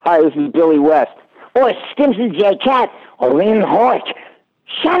Hi, this is Billy West. Or Stimson J. Cat. Or Lynn Hort.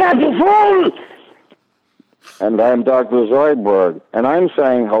 Shut up, you fool! And I'm Dr. Zoidberg, and I'm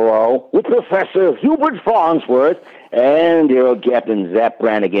saying hello with Professor Hubert Farnsworth and your old Captain Zap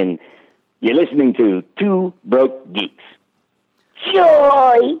Brannigan. You're listening to Two Broke Geeks.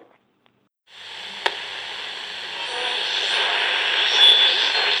 Joy!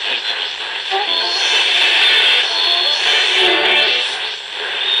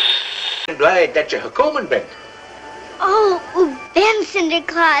 Blij dat je gekomen bent. Oh, u bent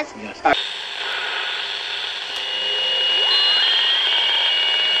Sinterklaas. Yes.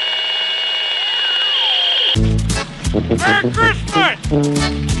 Merry Christmas!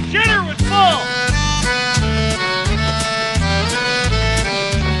 Dinner was full!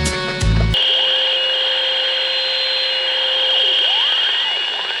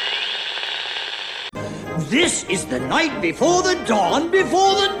 This is the night before the dawn,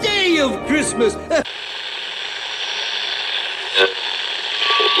 before the day of Christmas.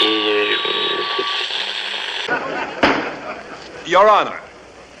 Your Honor,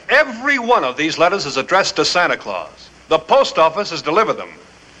 every one of these letters is addressed to Santa Claus. The post office has delivered them.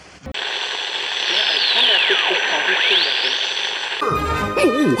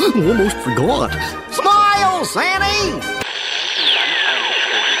 Oh, almost forgot. Smile, Santy!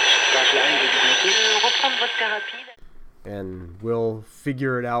 And we'll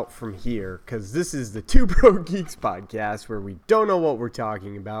figure it out from here, because this is the Two Broke Geeks podcast where we don't know what we're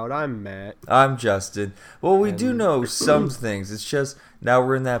talking about. I'm Matt. I'm Justin. Well, we do know some things. It's just now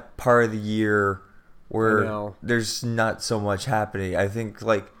we're in that part of the year where there's not so much happening. I think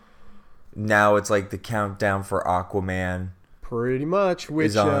like now it's like the countdown for Aquaman. Pretty much,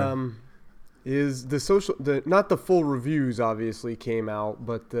 which is the social, not the full reviews obviously came out,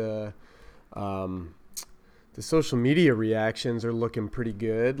 but the social media reactions are looking pretty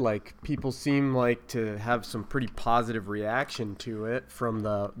good. Like, people seem like to have some pretty positive reaction to it from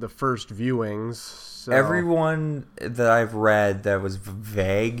the first viewings. So. Everyone that I've read that was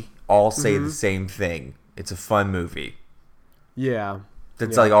vague all say the same thing. It's a fun movie. Yeah.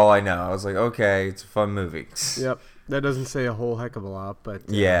 That's like all I know. I was like, okay, it's a fun movie. Yep. That doesn't say a whole heck of a lot, but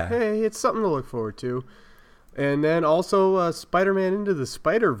yeah. Hey, it's something to look forward to. And then also Spider-Man Into the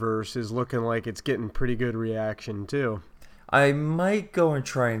Spider-Verse is looking like it's getting pretty good reaction too. I might go and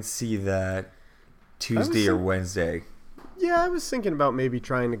try and see that Tuesday or Wednesday. Yeah, I was thinking about maybe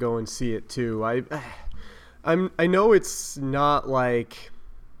trying to go and see it too. I know it's not like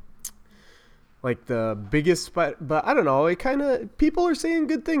the biggest, but I don't know. It kind of, people are saying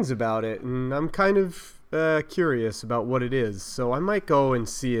good things about it, and I'm kind of curious about what it is. So I might go and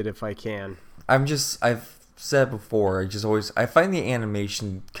see it if I can. I've said before, I find the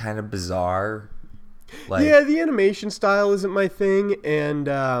animation kind of bizarre. Yeah, the animation style isn't my thing, and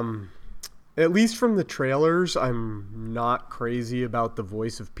at least from the trailers, I'm not crazy about the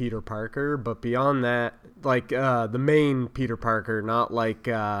voice of Peter Parker, but beyond that, like the main Peter Parker, not like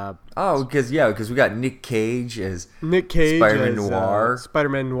because we got Nick Cage as Spider-Man Noir.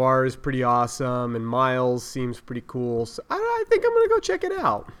 Spider-Man Noir is pretty awesome, and Miles seems pretty cool. So I think I'm gonna go check it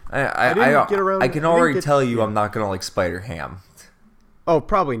out. I can already tell you I'm not gonna like Spider-Ham. Oh,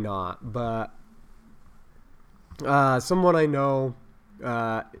 probably not, but someone I know,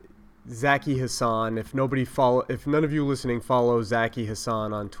 Zaki Hassan. If none of you listening follow Zaki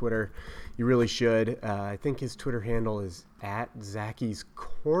Hassan on Twitter, you really should. I think his Twitter handle is @Zaki's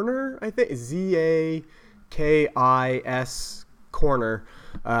Corner. I think ZAKIS Corner.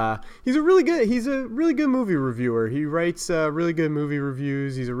 He's a really good movie reviewer. He writes really good movie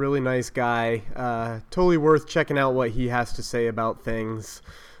reviews. He's a really nice guy. Totally worth checking out what he has to say about things.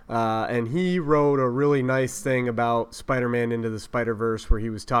 And he wrote a really nice thing about Spider-Man Into the Spider-Verse, where he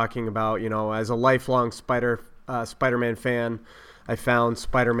was talking about, as a lifelong Spider-Man fan, I found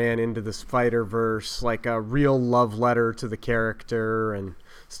Spider-Man Into the Spider-Verse like a real love letter to the character and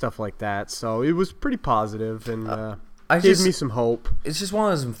stuff like that. So it was pretty positive and gave me some hope. It's just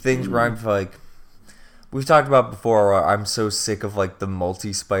one of those things where I'm like, we've talked about before, where I'm so sick of like the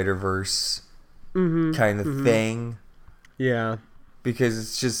multi-Spider-Verse kind of thing. Yeah. Because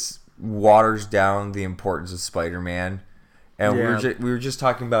it's just waters down the importance of Spider-Man. And we were just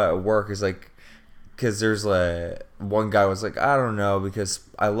talking about at work, is like, because there's one guy was like, I don't know, because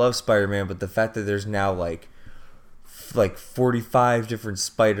I love Spider-Man, but the fact that there's now like 45 different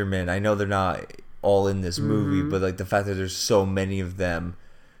Spider-Men, I know they're not all in this movie, but like the fact that there's so many of them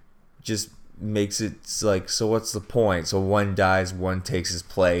just makes it like, so what's the point? So one dies, one takes his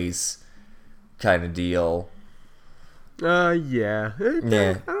place, kind of deal. Yeah. I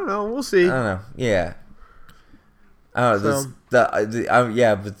don't know. We'll see. I don't know. Yeah. I don't know.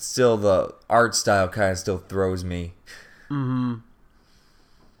 Yeah, but still, the art style kind of still throws me. Mm-hmm.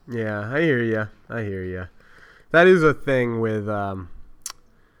 Yeah, I hear you. That is a thing with,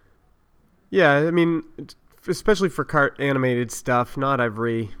 yeah, I mean, especially for animated stuff, not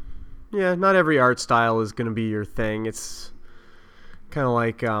every art style is going to be your thing. It's kind of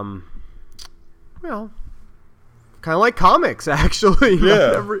like, comics, actually.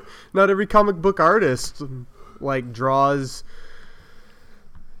 Yeah. Not every comic book artist, like, draws,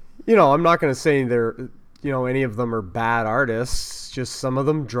 I'm not going to say any of them are bad artists, just some of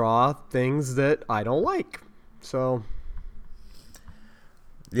them draw things that I don't like. So,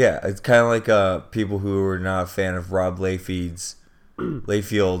 yeah, it's kind of like people who are not a fan of Rob Layfield's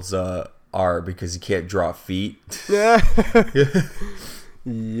art because he can't draw feet. Yeah.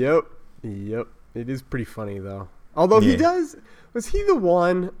 Yep. It is pretty funny though. Although he does. Was he the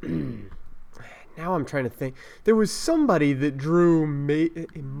one? Now I'm trying to think. There was somebody that drew.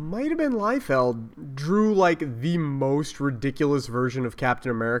 It might have been Liefeld. Drew like the most ridiculous version of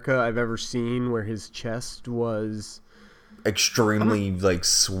Captain America I've ever seen, where his chest was extremely like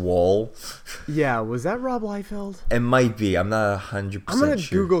swole. Yeah, was that Rob Liefeld? It might be. I'm not 100% sure. I'm gonna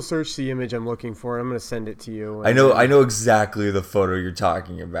Google search the image I'm looking for. I'm gonna send it to you. I know exactly the photo you're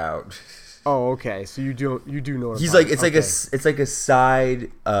talking about. Oh, okay. So you do know what he's like it's like a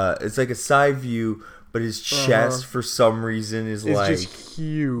side view, but his chest for some reason is like just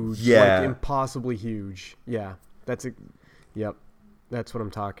huge. Yeah, like impossibly huge. Yeah, yep, that's what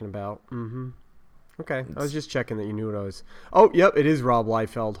I'm talking about. Mm-hmm. Okay, I was just checking that you knew what I was. Oh, yep, it is Rob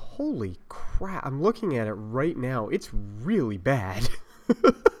Liefeld. Holy crap! I'm looking at it right now. It's really bad.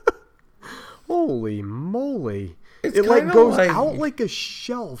 Holy moly! It like goes out like a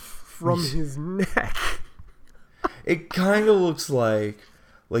shelf from his neck. It kind of looks like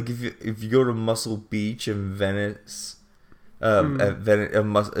if you go to Muscle Beach in Venice,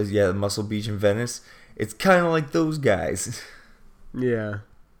 Muscle Beach in Venice, it's kind of like those guys. Yeah.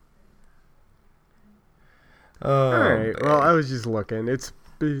 All right. Well, I was just looking.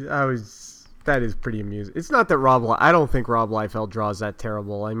 That is pretty amusing. It's not that I don't think Rob Liefeld draws that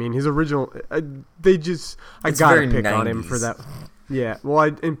terrible. I mean, his original, I gotta pick 90s. On him for that. Yeah,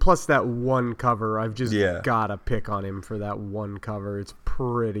 well, and plus that one cover, I've just gotta pick on him for that one cover. It's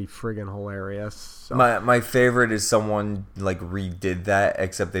pretty friggin' hilarious. So. My favorite is someone like redid that,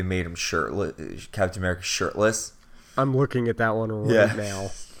 except they made him shirtless, Captain America shirtless. I'm looking at that one right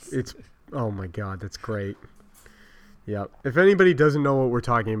now. It's, oh my god, that's great. Yep. If anybody doesn't know what we're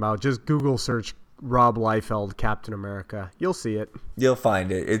talking about, just Google search Rob Liefeld Captain America. You'll see it. You'll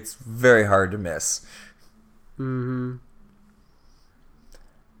find it. It's very hard to miss. Mm-hmm.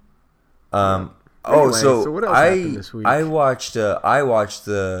 Anyway, so what else happened this week? I watched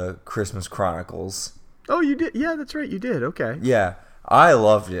the Christmas Chronicles. Oh, you did? Yeah, that's right. You did. Okay. Yeah, I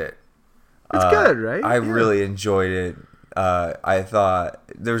loved it. It's good, right? I really enjoyed it. I thought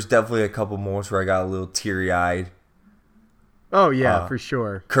there's definitely a couple moments where I got a little teary-eyed. Oh yeah, for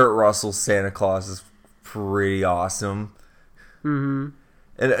sure. Kurt Russell's Santa Claus is pretty awesome. Mm-hmm.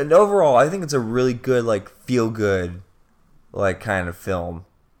 And overall, I think it's a really good, like, feel-good, like, kind of film.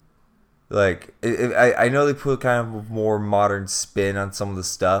 Like, I know they put kind of a more modern spin on some of the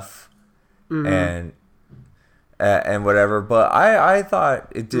stuff, and whatever, but I thought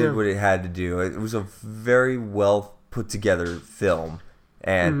it did what it had to do. It was a very well put together film,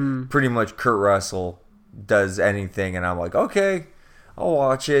 and pretty much Kurt Russell does anything, and I'm like, okay, I'll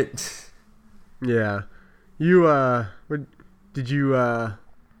watch it. Yeah, did you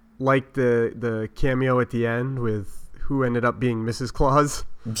like the cameo at the end with who ended up being Mrs. Claus?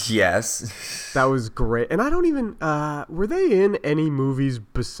 Yes. That was great. And I don't even were they in any movies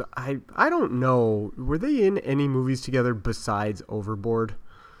I don't know. Were they in any movies together besides Overboard?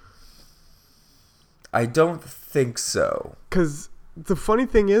 I don't think so. Cuz the funny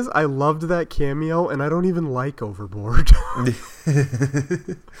thing is I loved that cameo and I don't even like Overboard.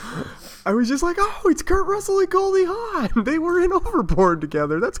 I was just like, "Oh, it's Kurt Russell and Goldie Hawn. They were in Overboard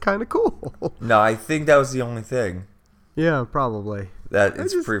together. That's kind of cool." No, I think that was the only thing. Yeah, probably.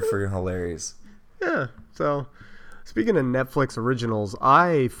 It's pretty freaking hilarious. Yeah. So, speaking of Netflix originals,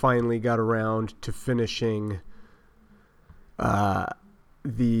 I finally got around to finishing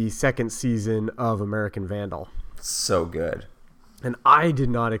the second season of American Vandal. So good. And I did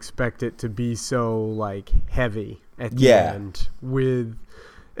not expect it to be so like heavy at the end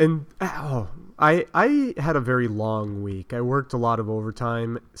I had a very long week. I worked a lot of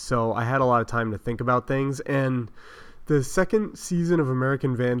overtime, so I had a lot of time to think about things, and the second season of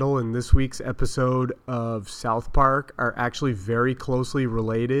American Vandal and this week's episode of South Park are actually very closely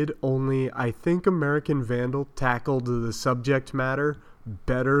related, only I think American Vandal tackled the subject matter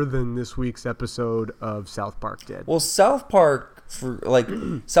better than this week's episode of South Park did. Well, South Park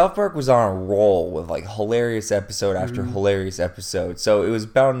South Park was on a roll with like hilarious episode after hilarious episode. So it was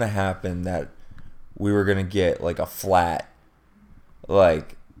bound to happen that we were gonna get like a flat,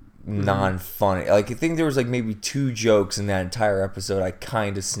 like non-funny. Like I think there was like maybe 2 jokes in that entire episode I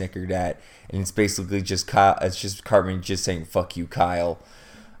kind of snickered at, and it's basically just Kyle. It's just Cartman just saying "fuck you, Kyle."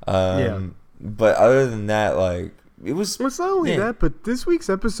 But other than that, like it was. Well, it's not only that, but this week's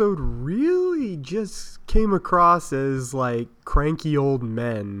episode really just came across as like cranky old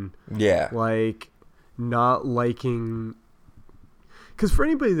men. Yeah. Like not liking. Because for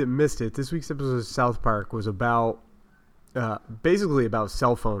anybody that missed it, this week's episode of South Park was about. Basically about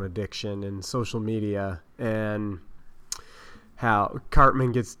cell phone addiction and social media, and how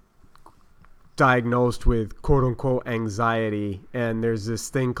Cartman gets diagnosed with quote-unquote anxiety, and there's this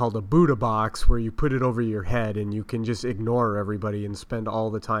thing called a Buddha box where you put it over your head and you can just ignore everybody and spend all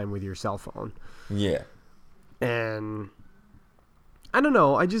the time with your cell phone. Yeah. And I don't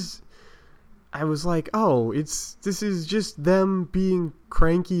know, I was like, oh, this is just them being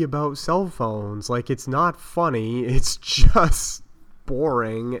cranky about cell phones. Like, it's not funny. It's just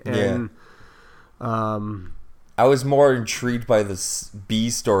boring. And I was more intrigued by the B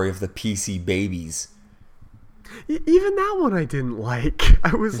story of the PC babies. Even that one I didn't like.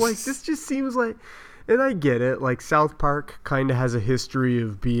 I was like, this just seems like... And I get it. Like, South Park kind of has a history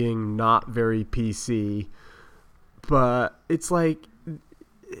of being not very PC. But it's like...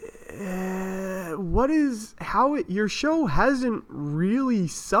 your show hasn't really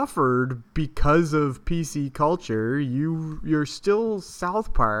suffered because of PC culture. You're still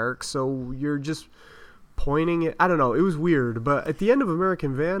South Park, so you're just pointing it. I don't know. It was weird, but at the end of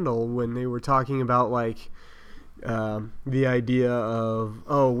American Vandal, when they were talking about like the idea of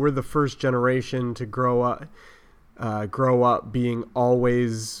we're the first generation to grow up being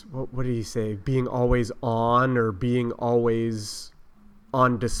always what did he say? Being always on or being always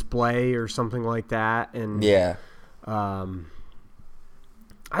on display or something like that, and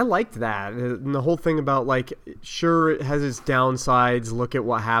I liked that, and the whole thing about like, sure, it has its downsides. Look at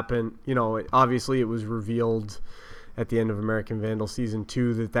what happened. You know, obviously it was revealed at the end of American Vandal season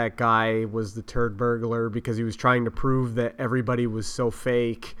 2 that guy was the turd burglar because he was trying to prove that everybody was so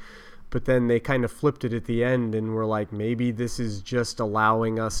fake. But then they kind of flipped it at the end and were like, maybe this is just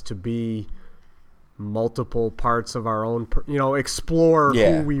allowing us to be multiple parts of our own, explore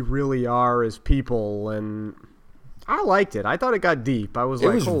who we really are as people. And I liked it. I thought it got deep. I was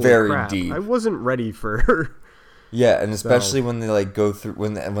like, was holy very crap. deep. I wasn't ready for Yeah, and especially when they like go through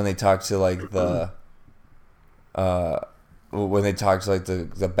when they talk to like the when they talk to like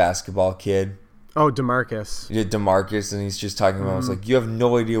the basketball kid. Oh, DeMarcus. Yeah, DeMarcus, and he's just talking about it's like, you have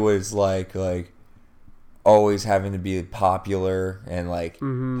no idea what it's like always having to be popular and like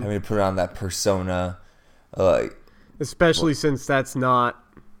having to put on that persona, especially since that's not.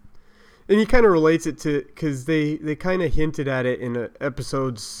 And he kind of relates it to, because they kind of hinted at it in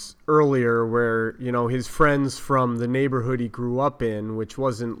episodes earlier where, his friends from the neighborhood he grew up in, which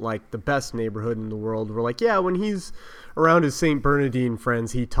wasn't like the best neighborhood in the world, were like, yeah, when he's around his St. Bernardine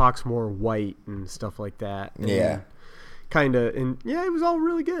friends, he talks more white and stuff like that. And it was all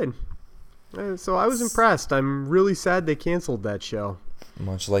really good. So I was impressed. I'm really sad they canceled that show.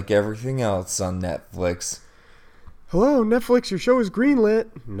 Much like everything else on Netflix. Hello, Netflix, your show is greenlit.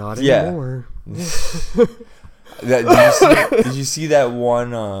 Not anymore. Did you see that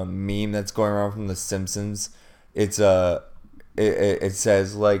one meme that's going around from The Simpsons? It's it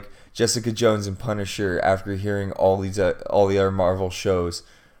says like Jessica Jones and Punisher, after hearing all the other Marvel shows,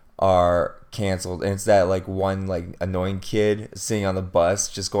 are canceled, and it's that like one like annoying kid sitting on the bus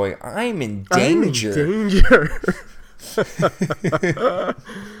just going, I'm in danger.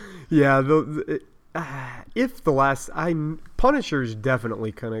 Yeah, if the last Punisher's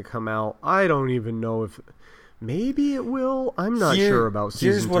definitely gonna come out. I don't even know if maybe it will. I'm not sure about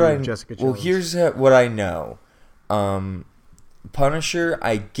season 2 of Jessica Jones. Well, here's what I know. Punisher,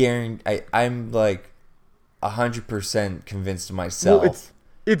 I guarantee, I'm like 100% convinced myself. Well,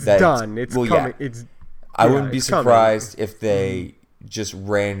 it's done. It's coming. Yeah. I wouldn't be surprised if they just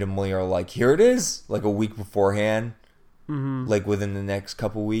randomly are like, here it is, like a week beforehand, like within the next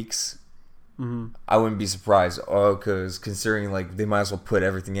couple weeks. I wouldn't be surprised. Because considering like they might as well put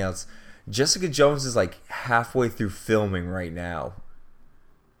everything else. Jessica Jones is like halfway through filming right now.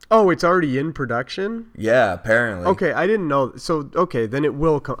 Oh, it's already in production? Yeah, apparently. Okay, I didn't know. So, okay, then it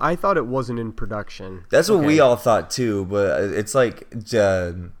will come. I thought it wasn't in production. That's what we all thought too, but it's like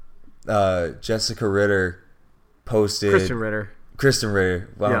Jessica Ritter posted. Kristen Ritter.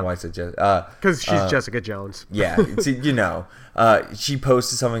 Well, I don't know why I said Jessica. Because she's Jessica Jones. Yeah, she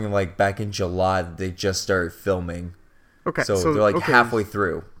posted something like back in July that they just started filming. Okay, so they're like halfway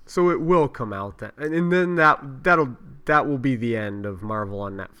through. So it will come out then, and then that will be the end of Marvel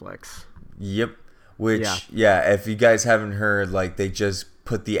on Netflix. Yep. Which if you guys haven't heard, like they just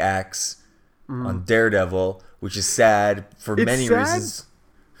put the axe on Daredevil, which is sad for many reasons.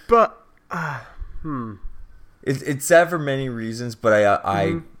 But it's sad for many reasons, but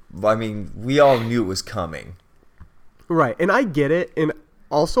I mean, we all knew it was coming. Right, and I get it, and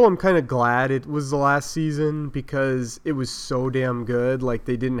also I'm kind of glad it was the last season because it was so damn good. Like,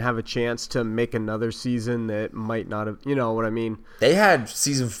 they didn't have a chance to make another season that might not have, you know what I mean? They had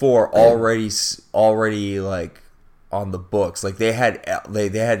season 4 already like on the books. Like, they had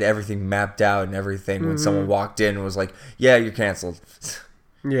everything mapped out and everything when someone walked in and was like, yeah, you're canceled.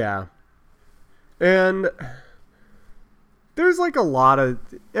 Yeah. And there's like a lot of,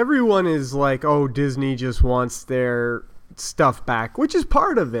 everyone is like, oh, Disney just wants their stuff back, which is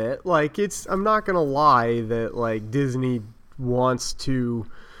part of it. Like, I'm not gonna lie that like Disney wants to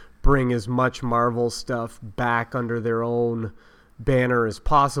bring as much Marvel stuff back under their own banner as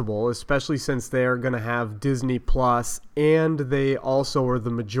possible, especially since they're gonna have Disney Plus, and they also are the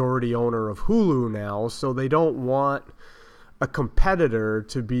majority owner of Hulu now, so they don't want a competitor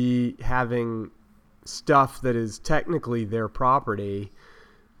to be having stuff that is technically their property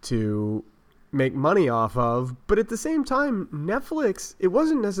to make money off of. But at the same time, Netflix, it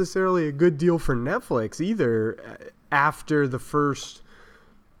wasn't necessarily a good deal for Netflix either after the first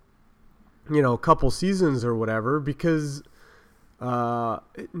couple seasons or whatever, because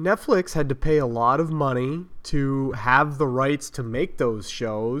Netflix had to pay a lot of money to have the rights to make those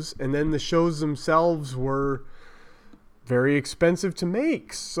shows, and then the shows themselves were very expensive to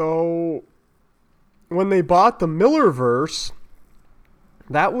make. So when they bought the Millerverse,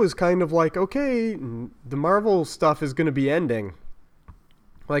 that was kind of like, okay, the Marvel stuff is going to be ending.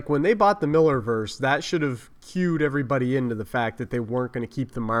 Like, when they bought the Millerverse, that should have cued everybody into the fact that they weren't going to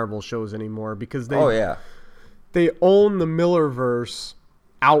keep the Marvel shows anymore, because they own the Millerverse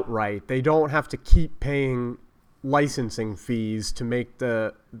outright. They don't have to keep paying licensing fees to make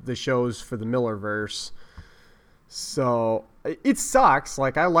the shows for the Millerverse. So it sucks.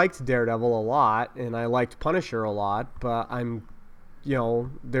 Like, I liked Daredevil a lot, and I liked Punisher a lot, but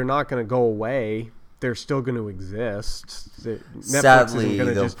they're not going to go away. They're still going to exist. Netflix Sadly, isn't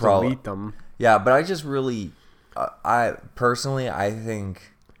going to just delete them. Yeah, but I just really, I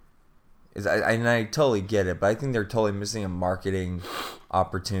think, and I totally get it, but I think they're totally missing a marketing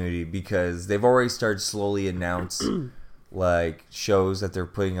opportunity, because they've already started slowly announce like shows that they're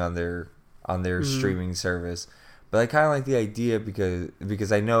putting on their streaming service. But I kind of like the idea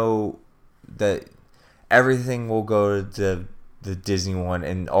because I know that everything will go to the Disney one,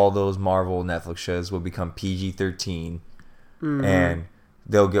 and all those Marvel Netflix shows will become PG-13, and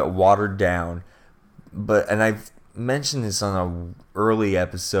they'll get watered down. And I've mentioned this on an early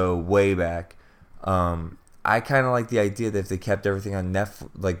episode way back. I kind of like the idea that if they kept everything on Netflix,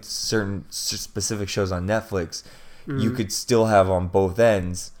 like certain specific shows on Netflix, you could still have on both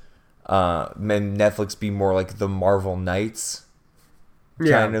ends. And Netflix be more like the Marvel Knights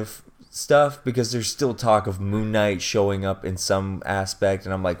kind of stuff, because there's still talk of Moon Knight showing up in some aspect,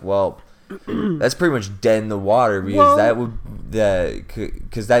 and I'm like, well, that's pretty much dead in the water, because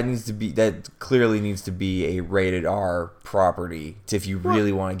that clearly needs to be a rated R property if you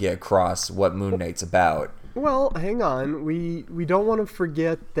really want to get across what Moon Knight's about. Well, hang on, we don't want to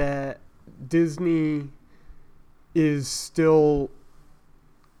forget that Disney is still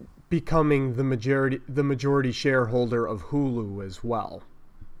becoming the majority shareholder of Hulu as well.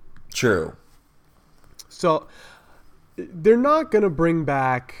 True. So they're not going to bring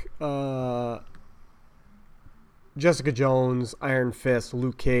back Jessica Jones, Iron Fist,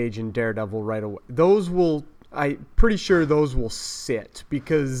 Luke Cage, and Daredevil right away. I'm pretty sure those will sit,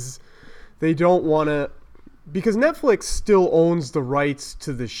 because they don't want to, because Netflix still owns the rights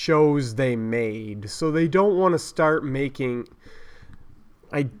to the shows they made, so they don't want to start making,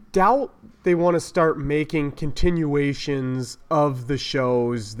 I doubt they want to start making continuations of the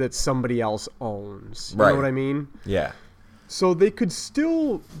shows that somebody else owns. You know what I mean? Yeah. So they could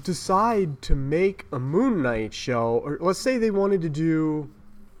still decide to make a Moon Knight show, or let's say they wanted to do,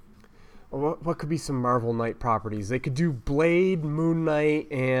 what could be some Marvel Knight properties? They could do Blade, Moon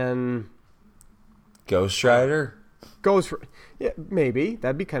Knight, and Ghost Rider? goes for... Yeah, maybe.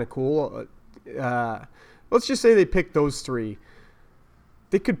 That'd be kind of cool. Let's just say they pick those 3.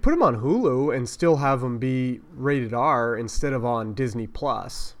 They could put them on Hulu and still have them be rated R instead of on Disney+.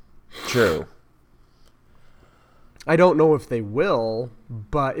 True. I don't know if they will,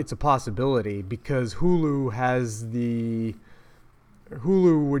 but it's a possibility because Hulu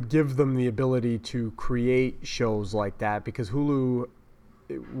would give them the ability to create shows like that because Hulu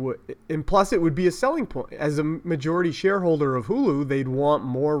and plus it would be a selling point. As a majority shareholder of Hulu, they'd want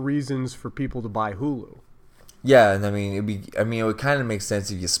more reasons for people to buy Hulu. Yeah, and it would kind of make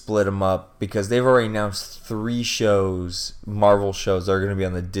sense if you split them up because they've already announced 3 shows, Marvel shows, that are going to be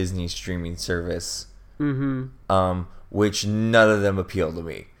on the Disney streaming service. Mm-hmm. Which none of them appeal to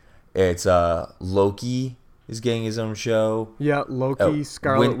me. It's Loki is getting his own show. Yeah, Loki,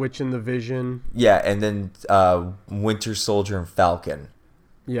 Scarlet Witch and the Vision. Yeah, and then Winter Soldier and Falcon.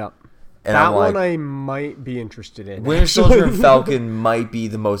 Yeah. And that one I might be interested in. Winter Soldier and Falcon might be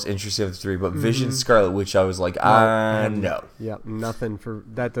the most interesting of the 3, but Vision, Scarlet Witch, I was like, no. Yeah,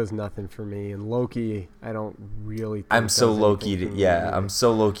 that does nothing for me. And Loki, I don't really. I'm so Loki'd. Yeah, I'm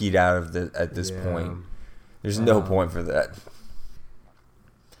so Loki'd out of at this point. There's no point for that.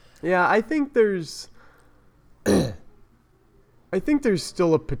 Yeah, I think there's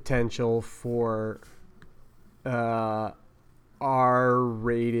still a potential for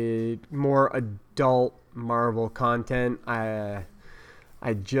R-rated, more adult Marvel content.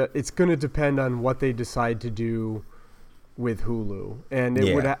 It's going to depend on what they decide to do with Hulu, and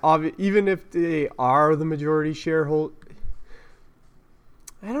it would even if they are the majority shareholder.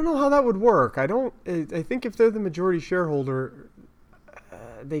 I don't know how that would work. I think if they're the majority shareholder,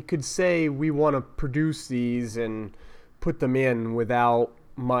 they could say we want to produce these and put them in without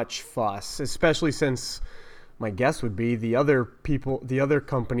much fuss, especially since my guess would be the other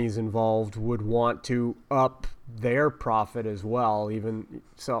companies involved would want to up their profit as well. Even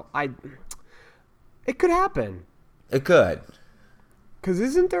so, it could happen. It could. Because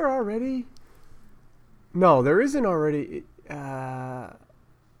isn't there already? No, there isn't already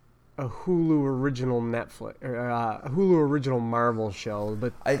a Hulu original Netflix or a Hulu original Marvel show,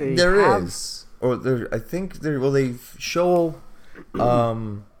 but there is. Or there, I think there. Well, they show.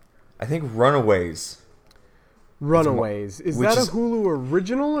 I think Runaways. Runaways. Is that a Hulu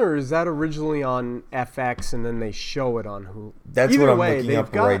original, or is that originally on FX and then they show it on Hulu? That's what I'm looking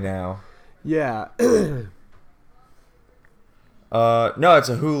up right now. Yeah. No, it's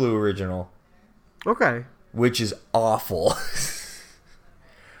a Hulu original. Okay. Which is awful.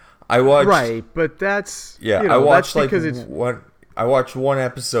 I watched. Right, but that's I watched I watched one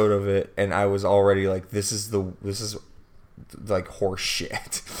episode of it, and I was already like, "This is like horse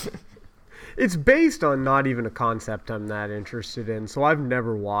shit." It's based on not even a concept I'm that interested in, so I've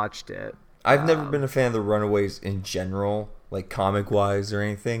never watched it. I've never been a fan of the Runaways in general, like comic-wise or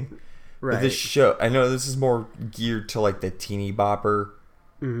anything. Right. But this show, I know this is more geared to like the teeny bopper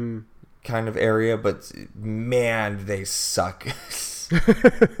kind of area, but man, they suck.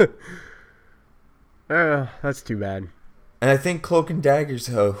 That's too bad. And I think Cloak and Dagger's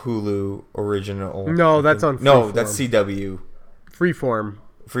a Hulu original. No, that's on Freeform. No, that's CW. Freeform.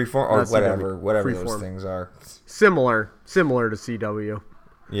 Freeform or whatever Freeform. Those things are. Similar to CW.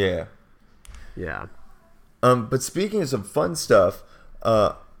 Yeah. Yeah. But speaking of some fun stuff,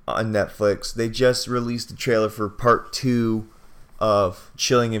 on Netflix, they just released a trailer for part 2 of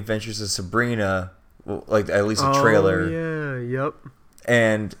Chilling Adventures of Sabrina. Like at least a trailer. Oh, yeah. Yep.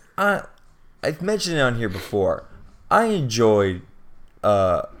 And I've mentioned it on here before. I enjoyed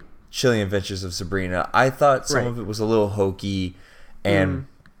Chilling Adventures of Sabrina. I thought some of it was a little hokey and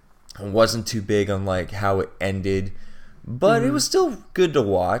wasn't too big on like how it ended, but it was still good to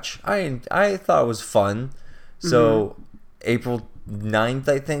watch. I thought it was fun. So April 9th,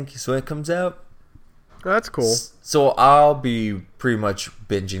 I think, is when it comes out. That's cool. So I'll be pretty much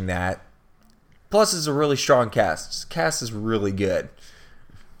binging that. Plus, it's a really strong cast. The cast is really good.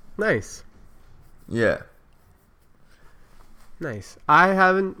 Nice. Yeah. Nice. I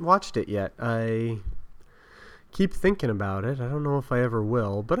haven't watched it yet. I keep thinking about it. I don't know if I ever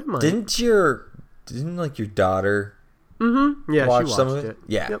will, but I might. Didn't your daughter yeah, watch she watched some of it?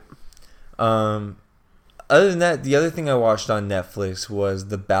 Yeah. Yep. Other than that, the other thing I watched on Netflix was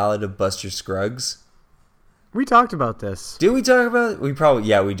The Ballad of Buster Scruggs. We talked about this. Did we talk about it? We did talk about it.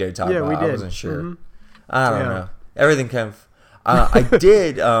 Yeah, we did. I wasn't sure. I don't know. Everything kind of... I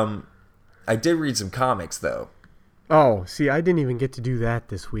did read some comics, though. Oh, see, I didn't even get to do that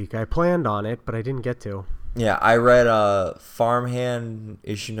this week. I planned on it, but I didn't get to. Yeah, I read Farmhand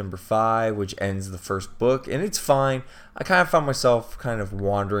issue number 5, which ends the first book, and it's fine. I kind of found myself kind of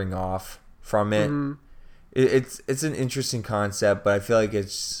wandering off from it, it's an interesting concept, but I feel like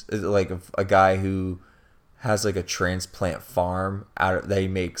it's like a guy who has like a transplant farm that he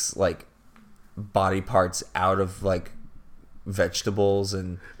makes like body parts out of like vegetables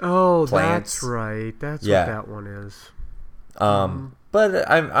and plants. That's right. That's what that one is. But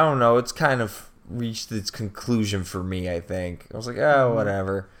I don't know. It's kind of reached its conclusion for me. I think I was like, oh,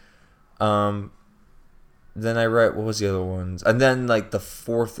 whatever. Then I read, what was the other ones? And then like the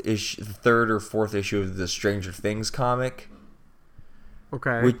third or fourth issue of the Stranger Things comic.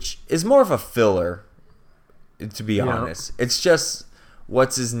 Okay. Which is more of a filler, to be honest. It's just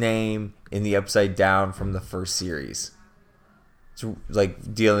what's his name in the Upside Down from the first series. It's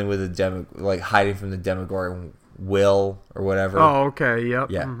like dealing with like hiding from the Demogorgon, Will or whatever. Oh, okay. Yep.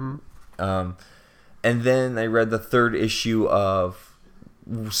 Yeah. Mm-hmm. And then I read the third issue of,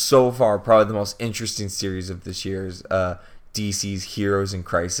 so far, probably the most interesting series of this year's DC's Heroes in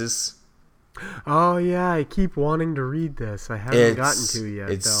Crisis. Oh, yeah. I keep wanting to read this. I haven't gotten to yet,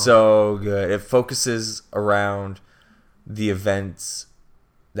 It's though. so good. It focuses around the events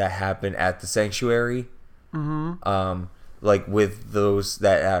that happen at the Sanctuary. Mm-hmm. Like with those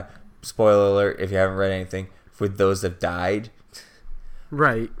that, spoiler alert if you haven't read anything, with those that died.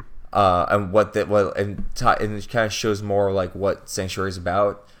 Right. And it kind of shows more like what Sanctuary is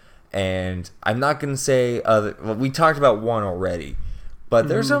about. And I'm not gonna say we talked about one already, but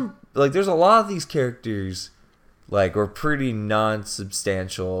there's there's a lot of these characters like are pretty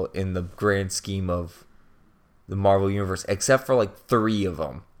non-substantial in the grand scheme of the Marvel universe, except for like 3 of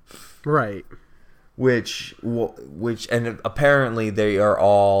them. Right. Which and apparently they are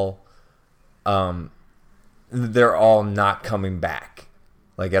all they're all not coming back.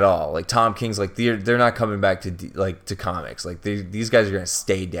 Like at all, like Tom King's like they're not coming back to comics. Like these guys are gonna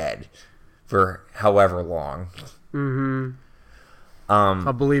stay dead for however long. Mm-hmm.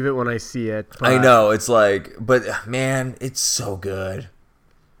 I'll believe it when I see it. But... I know it's like, but man, it's so good.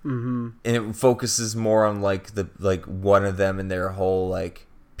 Mm-hmm. And it focuses more on like one of them and their whole like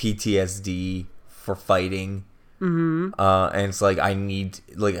PTSD for fighting. Mm-hmm. And it's like I need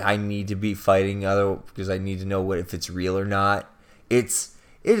to be fighting because I need to know if it's real or not.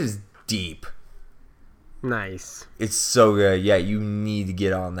 It is deep. Nice. It's so good. Yeah, you need to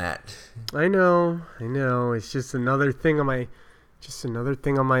get on that. I know. It's just another thing on my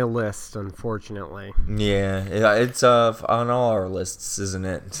list, unfortunately. Yeah, it's on all our lists, isn't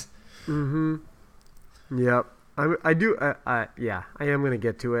it? Mm-hmm. Yep. I do. Yeah, I am gonna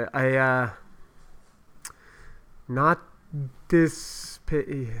get to it.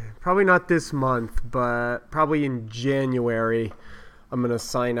 Probably not this month, but probably in January. I'm going to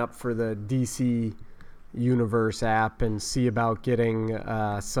sign up for the DC Universe app and see about getting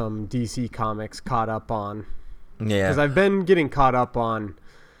some DC comics caught up on. Yeah. Because I've been getting caught up on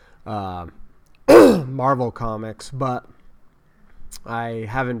Marvel comics, but I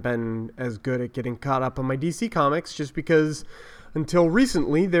haven't been as good at getting caught up on my DC comics just because until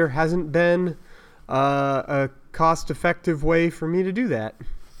recently there hasn't been a cost-effective way for me to do that.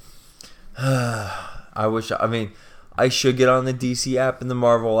 I should get on the DC app and the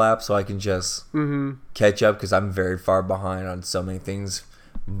Marvel app so I can just catch up because I'm very far behind on so many things.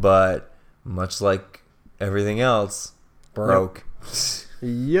 But much like everything else, broke.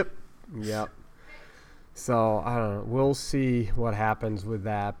 Yep. So, I don't know. We'll see what happens with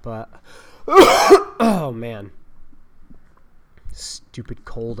that. But, oh, man. Stupid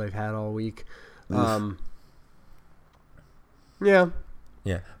cold I've had all week. Yeah.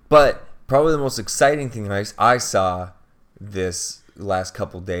 But probably the most exciting thing I saw this last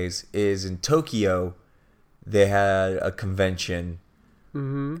couple days is in Tokyo. They had a convention,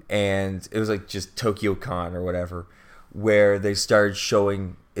 and it was like just Tokyo Con or whatever, where they started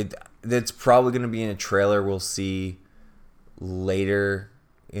showing it. It's probably going to be in a trailer we'll see later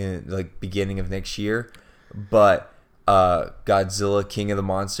in like beginning of next year. But Godzilla King of the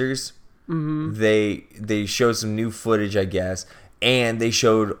Monsters, they showed some new footage, I guess, and they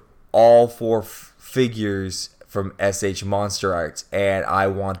showed all 4 figures from SH Monster Arts, and I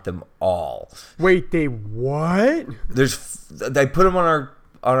want them all. Wait, they what? They put them on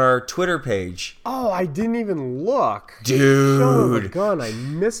our Twitter page. Oh, I didn't even look. Dude. Son of a gun, I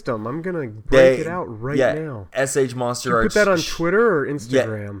missed them. I'm going to break it out right now. SH Monster Arts. Put that on Twitter or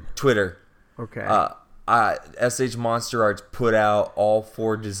Instagram? Yeah, Twitter. Okay. SH Monster Arts put out all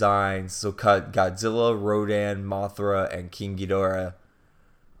 4 designs. So Godzilla, Rodan, Mothra, and King Ghidorah.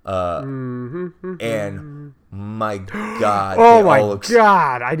 And my God. Oh my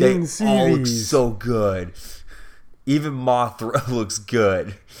God. I didn't see these. They all look these. so good. Even Mothra looks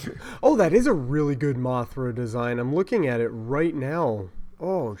good. Oh, that is a really good Mothra design. I'm looking at it right now.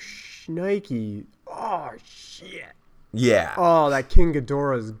 Oh, shnikey. oh, shit. Yeah. Oh, that King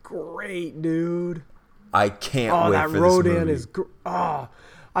Ghidorah is great, dude. I can't wait for this movie. Oh, that Rodan is...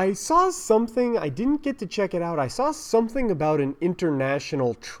 I saw something... I didn't get to check it out. I saw something about an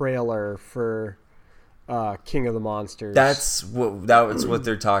international trailer for King of the Monsters. That's what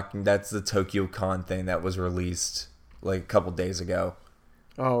they're talking... That's the Tokyo Con thing that was released like a couple days ago.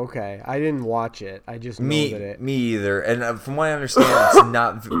 Oh, okay. I didn't watch it. I just know that it... Me either. And from what I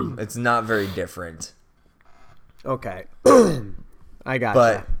understand, it's not very different. Okay. I got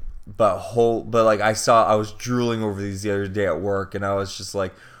you. But like I was drooling over these the other day at work, and I was just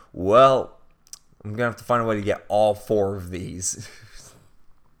like, well, I'm gonna have to find a way to get all 4 of these.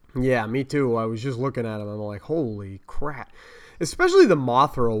 Yeah, me too. I was just looking at them. I'm like, holy crap! Especially the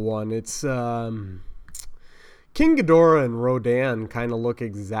Mothra one. It's King Ghidorah and Rodan kind of look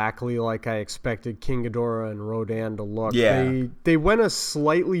exactly like I expected King Ghidorah and Rodan to look. Yeah. They went a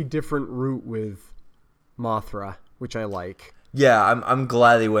slightly different route with Mothra, which I like. Yeah, I'm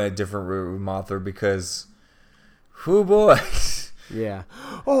glad they went a different route with Mothra because, whoo boy. Yeah.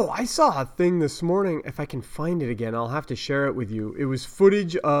 Oh, I saw a thing this morning. If I can find it again, I'll have to share it with you. It was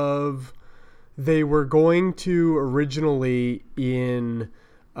footage of they were going to originally in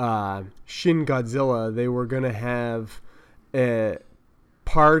Shin Godzilla. They were going to have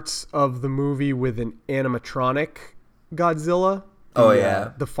parts of the movie with an animatronic Godzilla.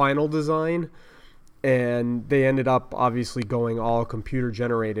 The final design. And they ended up obviously going all computer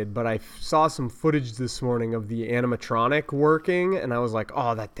generated. But I saw some footage this morning of the animatronic working, and I was like,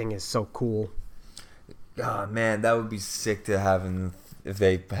 oh, that thing is so cool. Oh, man, that would be sick to have if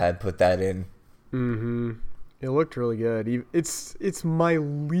they had put that in. Mm-hmm. It looked really good. It's my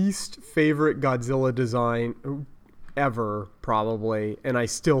least favorite Godzilla design ever, probably, and I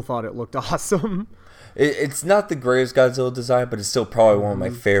still thought it looked awesome. It's not the greatest Godzilla design, but it's still probably one of my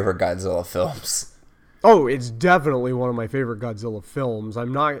favorite Godzilla films. Oh, it's definitely one of my favorite Godzilla films.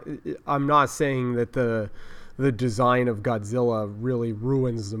 I'm not saying that the design of Godzilla really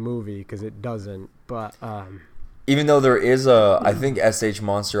ruins the movie, because it doesn't. But even though there is I think SH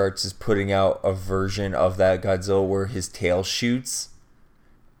Monster Arts is putting out a version of that Godzilla where his tail shoots.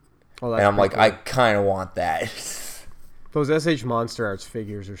 Oh, and I'm like, cool. I kind of want that. Those SH Monster Arts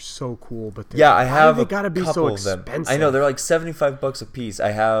figures are so cool, but I have they gotta be so expensive. I know they're like $75 a piece.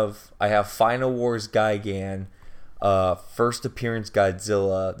 I have Final Wars Gigan, first appearance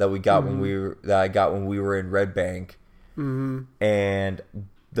Godzilla that we got that I got when we were in Red Bank, and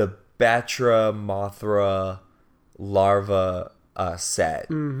the Batra Mothra larva set.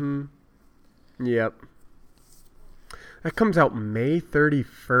 Yep. That comes out May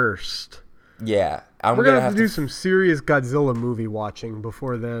 31st. Yeah. We're going to have to do some serious Godzilla movie watching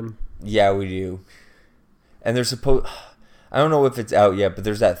before then. Yeah, we do. And there's I don't know if it's out yet, but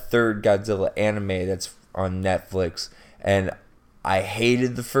there's that third Godzilla anime that's on Netflix. And I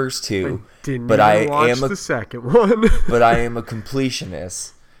hated the first two. I watch the second one. But I am a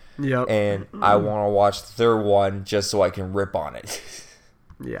completionist. Yep. And I want to watch the third one just so I can rip on it.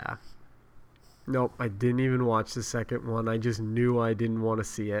 Yeah. Nope, I didn't even watch the second one. I just knew I didn't want to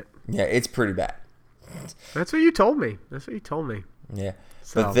see it. Yeah, it's pretty bad. That's what you told me. Yeah.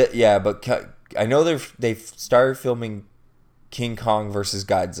 So. But I know they've started filming King Kong versus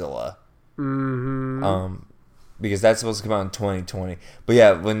Godzilla. Because that's supposed to come out in 2020. But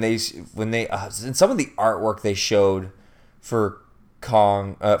yeah, when they in some of the artwork they showed for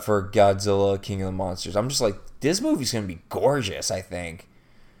for Godzilla King of the Monsters, I'm just like, this movie's gonna be gorgeous. I think.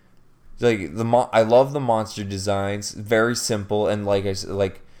 Like I love the monster designs, very simple, and like I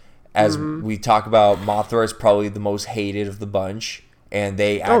said, as we talk about, Mothra is probably the most hated of the bunch, and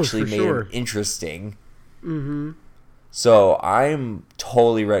they actually made him interesting. So I'm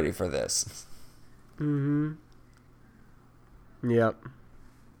totally ready for this. Yep.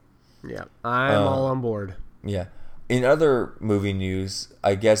 I'm all on board. Yeah. In other movie news,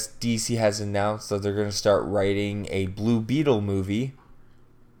 I guess DC has announced that they're going to start writing a Blue Beetle movie.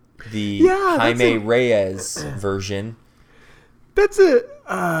 The Jaime Reyes version.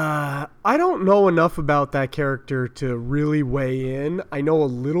 I don't know enough about that character to really weigh in. I know a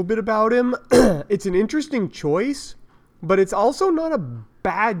little bit about him. It's an interesting choice, but it's also not a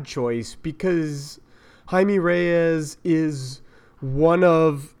bad choice because Jaime Reyes is one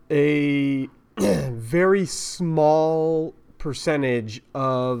of a very small percentage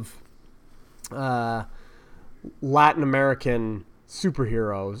of Latin American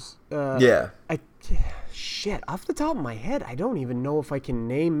superheroes. Off the top of my head, I don't even know if I can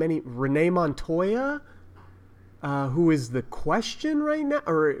name many. Renee Montoya, who is the Question right now,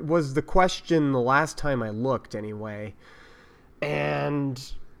 or was the Question the last time I looked anyway. And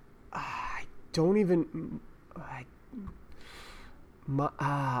I don't even I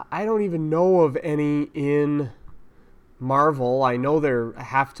don't even know of any in Marvel. I know there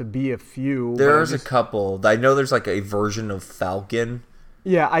have to be a few. There's a couple. I know there's like a version of Falcon.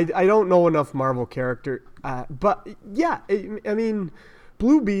 Yeah, I don't know enough Marvel character. But yeah, I mean,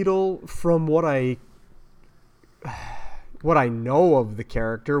 Blue Beetle, from what I know of the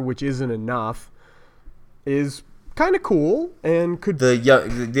character, which isn't enough, is kind of cool and could.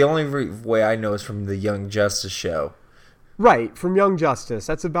 The only way I know is from the Young Justice show. Right, from Young Justice.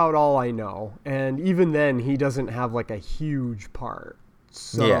 That's about all I know. And even then, he doesn't have like a huge part.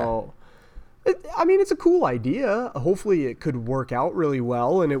 So, I mean, it's a cool idea. Hopefully it could work out really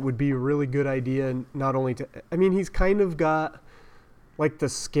well, and it would be a really good idea not only to... I mean, he's kind of got... Like, the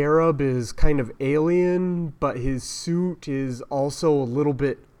Scarab is kind of alien, but his suit is also a little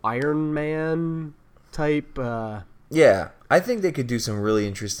bit Iron Man type. Yeah, I think they could do some really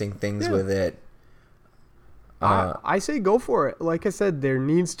interesting things with it. I say go for it. Like I said, there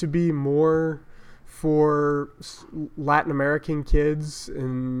needs to be more for Latin American kids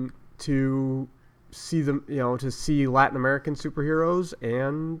and to see them, to see Latin American superheroes,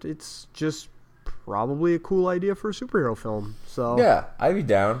 and it's just probably a cool idea for a superhero film. So yeah, I'd be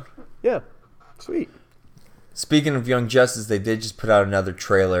down. Yeah, sweet. Speaking of Young Justice, they did just put out another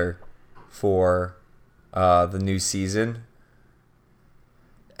trailer for the new season.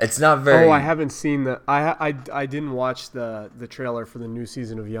 It's not very... Oh, I haven't seen the... I didn't watch the trailer for the new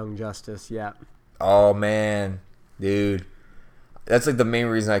season of Young Justice yet. Oh, man. Dude. That's like the main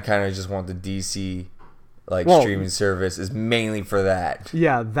reason I kind of just want the DC streaming service is mainly for that.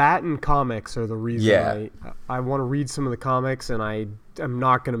 Yeah, that and comics are the reason I want to read some of the comics, and I'm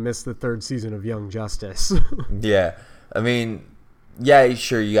not going to miss the third season of Young Justice. Yeah. I mean, yeah,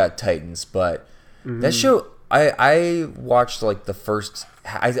 sure, you got Titans, but that show... I watched like the first...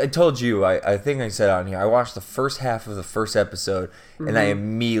 I told you, I think I said on here, I watched the first half of the first episode, and I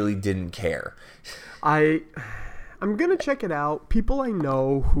immediately didn't care. I'm going to check it out. People I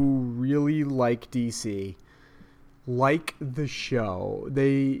know who really like DC like the show.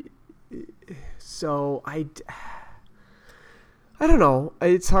 I don't know.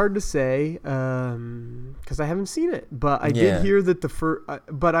 It's hard to say because I haven't seen it. But I did hear that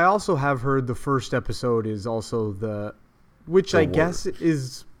but I also have heard the first episode is also which I guess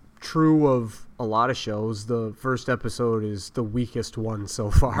is true of a lot of shows. The first episode is the weakest one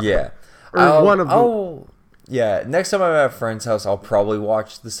so far. Yeah. Or one of them. Yeah. Next time I'm at a friend's house, I'll probably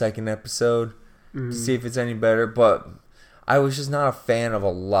watch the second episode to see if it's any better. But I was just not a fan of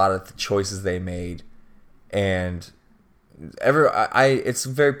a lot of the choices they made, and it's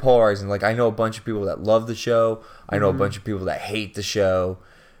very polarizing. Like, I know a bunch of people that love the show. I know a bunch of people that hate the show.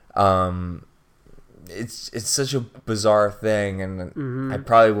 It's such a bizarre thing, and I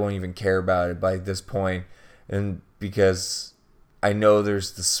probably won't even care about it by this point. And because I know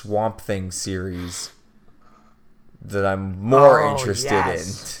there's the Swamp Thing series that I'm more interested in.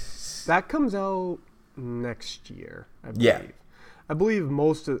 That comes out next year, I believe. Yeah. I believe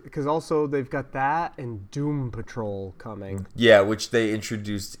because also they've got that and Doom Patrol coming. Yeah, which they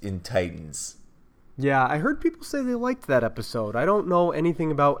introduced in Titans. Yeah, I heard people say they liked that episode. I don't know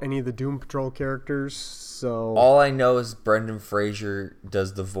anything about any of the Doom Patrol characters, so... All I know is Brendan Fraser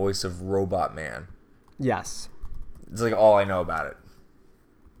does the voice of Robot Man. Yes. It's like all I know about it.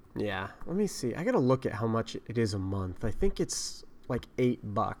 Yeah, let me see. I gotta look at how much it is a month. I think it's like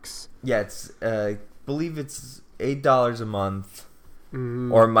 $8. Yeah, it's I believe it's $8 a month.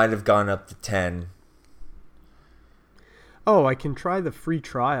 Or it might have gone up to 10. Oh, I can try the free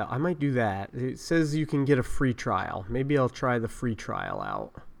trial. I might do that. It says you can get a free trial. Maybe I'll try the free trial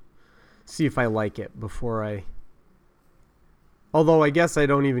out. See if I like it before I... Although I guess I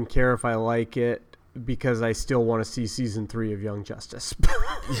don't even care if I like it because I still want to see season 3 of Young Justice.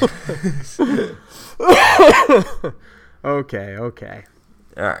 Okay.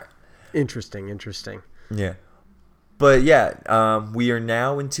 All right. Interesting. Yeah. But yeah, we are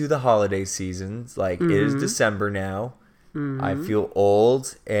now into the holiday seasons. Like, it is December now. I feel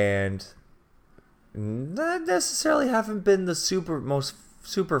old and not necessarily haven't been the most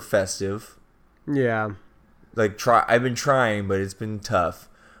super festive. Yeah. Like, I've been trying, but it's been tough.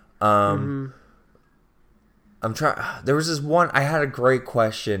 I'm trying. There was this one. I had a great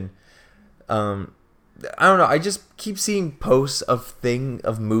question. I don't know. I just keep seeing posts of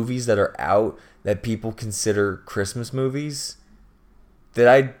movies that are out that people consider Christmas movies that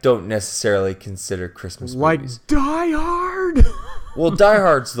I don't necessarily consider Christmas movies. Like Die Hard. Well, Die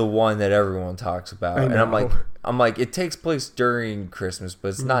Hard's the one that everyone talks about, I and know. I'm like, it takes place during Christmas, but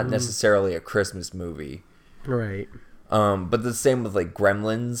it's not necessarily a Christmas movie. Right. But the same with like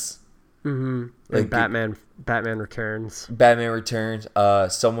Gremlins. Mm-hmm. Like And Batman Returns. Batman Returns.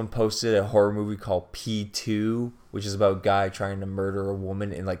 Someone posted a horror movie called P2, which is about a guy trying to murder a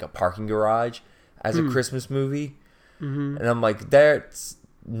woman in like a parking garage as a Christmas movie. Mm-hmm. And I'm like, that's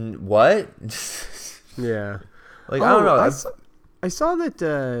what? Yeah. Like, I don't know. I saw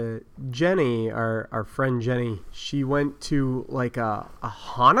that Jenny, our friend Jenny, she went to like a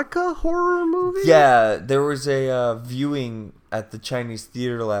Hanukkah horror movie. Yeah, there was a viewing at the Chinese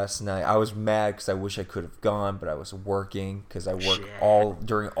theater last night. I was mad because I wish I could have gone, but I was working because I work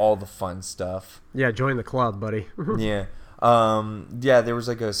during all the fun stuff. Yeah, join the club, buddy. Yeah. Yeah, there was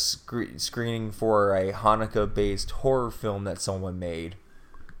like a screening for a Hanukkah-based horror film that someone made.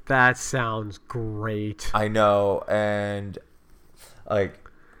 That sounds great. I know, and like,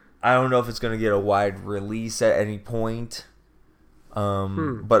 I don't know if it's going to get a wide release at any point.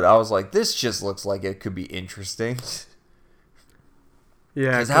 But I was like, this just looks like it could be interesting.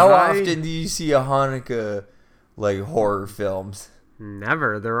 Yeah, because how often do you see a Hanukkah like horror films?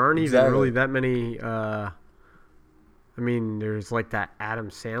 Never. There aren't even really that many. I mean, there's like that Adam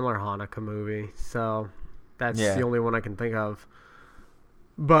Sandler Hanukkah movie, so that's the only one I can think of.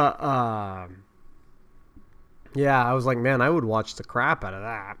 But yeah, I was like, man, I would watch the crap out of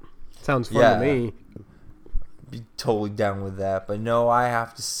that. Sounds fun to me. Be totally down with that, but no, I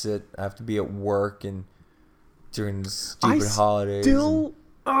have to sit. I have to be at work and during the stupid holidays.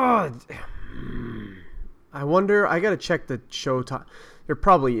 I wonder. I gotta check the show time. There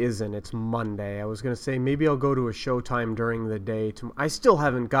probably isn't. It's Monday. I was gonna say maybe I'll go to a showtime during the day. I still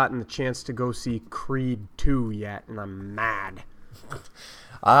haven't gotten the chance to go see Creed 2 yet, and I'm mad.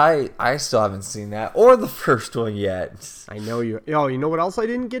 I still haven't seen that or the first one yet. I know you. Oh, you know what else I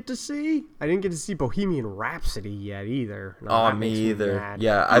didn't get to see? I didn't get to see Bohemian Rhapsody yet either. No, me either.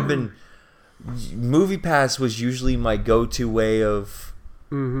 Yeah, I've been. Movie Pass was usually my go-to way of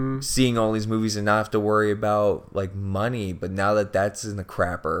seeing all these movies and not have to worry about like money. But now that that's in the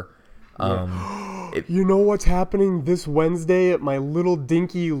crapper, you know what's happening this Wednesday at my little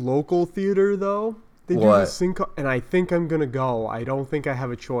dinky local theater though? They do this thing and I think I'm gonna go. I don't think I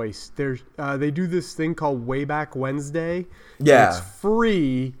have a choice. They do this thing called Wayback Wednesday. Yeah, it's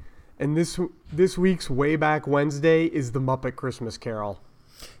free, and this week's Wayback Wednesday is the Muppet Christmas Carol.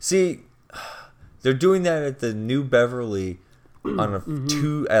 See, they're doing that at the New Beverly on at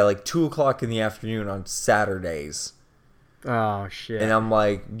like 2:00 in the afternoon on Saturdays. Oh shit! And I'm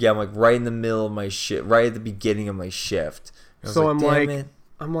like right in the middle of my shift, right at the beginning of my shift. So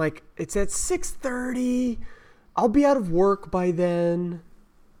I'm like, it's at 6:30. I'll be out of work by then.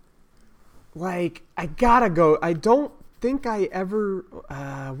 Like, I gotta go. I don't think I ever.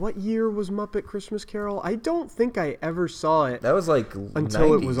 What year was Muppet Christmas Carol? I don't think I ever saw it. That was like until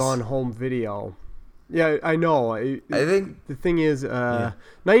 90s. It was on home video. Yeah, I know. I think the thing is,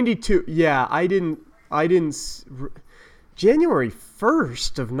 92. Yeah, I didn't. January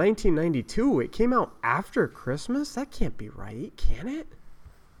 1st of 1992. It came out after Christmas. That can't be right, can it?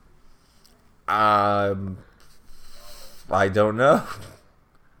 I don't know.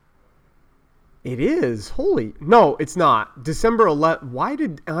 It is. No, it's not. December 11th. Why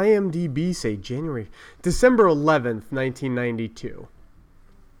did IMDb say January? December 11th, 1992.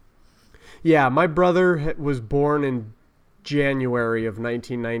 Yeah, my brother was born in January of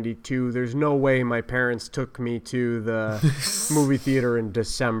 1992. There's no way my parents took me to the movie theater in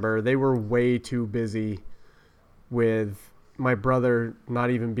December. They were way too busy with my brother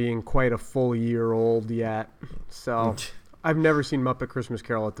not even being quite a full year old yet. So I've never seen Muppet Christmas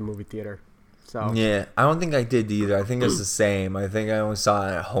Carol at the movie theater. So yeah, I don't think I did either. I think it's the same. I think I only saw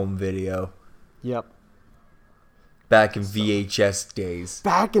it at home video. Yep. Back in VHS days.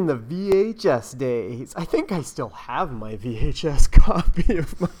 Back in the VHS days. I think I still have my VHS copy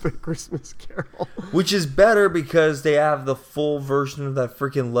of Muppet Christmas Carol. Which is better because they have the full version of that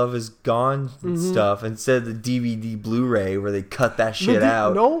freaking Love Is Gone stuff instead of the DVD Blu-ray where they cut that shit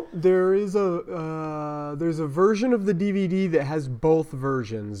out. No, there's a version of the DVD that has both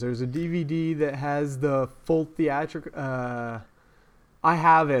versions. There's a DVD that has the full theatrical. I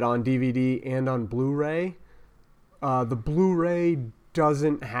have it on DVD and on Blu-ray. The Blu-ray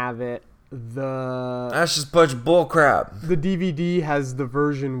doesn't have it. That's just a bunch of bullcrap. The DVD has the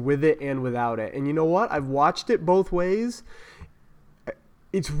version with it and without it. And you know what? I've watched it both ways.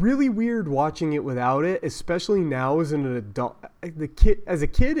 It's really weird watching it without it, especially now as an adult. As a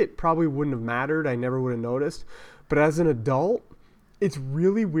kid, it probably wouldn't have mattered. I never would have noticed. But as an adult, it's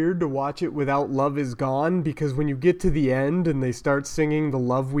really weird to watch it without Love Is Gone, because when you get to the end and they start singing The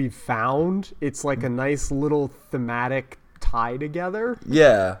Love We've Found, it's like a nice little thematic tie together.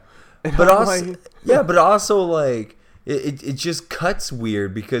 Yeah. But also like it just cuts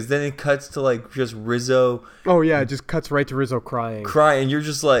weird because then it cuts to like just Rizzo. Oh yeah, it just cuts right to Rizzo crying. And you're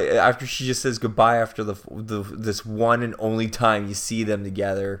just like, after she just says goodbye after this one and only time you see them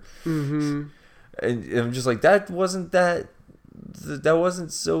together. Mm-hmm. And I'm just like, that wasn't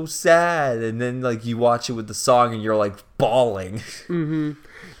so sad. And then like you watch it with the song and you're like bawling. Mm-hmm.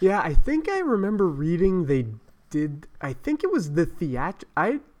 Yeah, I think I remember reading I think it was the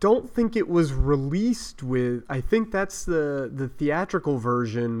I don't think it was released with, I think that's the theatrical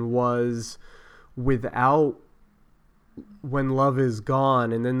version was without When Love Is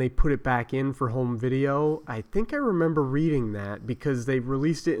Gone, and then they put it back in for home video. I think I remember reading that because they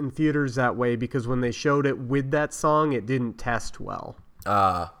released it in theaters that way because when they showed it with that song, it didn't test well.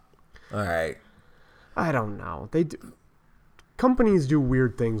 All right. I don't know. Companies do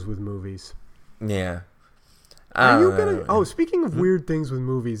weird things with movies. Yeah. Speaking of weird things with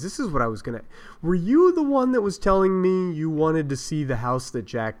movies, this is what I was gonna. Were you the one that was telling me you wanted to see the house that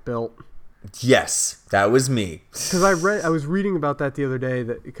Jack built? Yes, that was me. Because I was reading about that the other day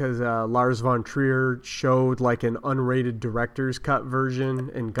because Lars von Trier showed like an unrated director's cut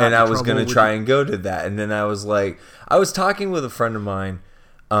version and I was gonna try and go to that, and then I was like, I was talking with a friend of mine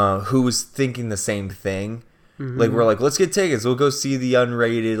who was thinking the same thing. Mm-hmm. Like we're like, let's get tickets. We'll go see the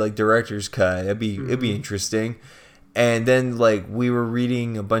unrated like director's cut. It'd be interesting. And then like we were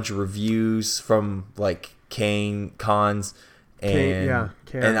reading a bunch of reviews from like cons, and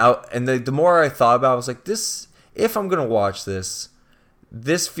the more I thought about it, I was like, this. If I'm gonna watch this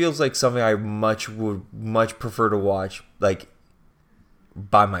feels like something I would much prefer to watch like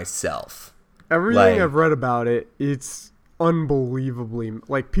by myself. Everything I've read about it, it's unbelievably,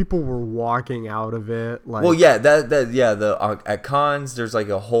 like, people were walking out of it. Like, well, yeah, at cons there's like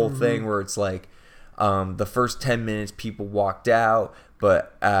a whole thing where it's like the first 10 minutes people walked out,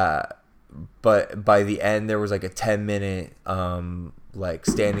 but by the end there was like a 10-minute like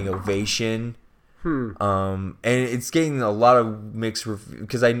standing ovation. And it's getting a lot of mixed reviews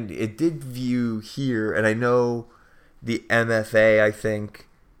because it did view here, and I know the MFA, I think,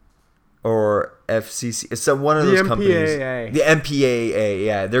 or FCC, so one of those companies, the MPAA,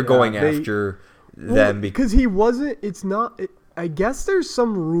 yeah, they're going after them because he wasn't. It's not. I guess there's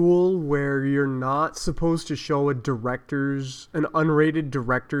some rule where you're not supposed to show an unrated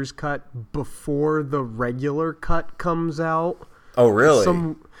director's cut before the regular cut comes out. Oh,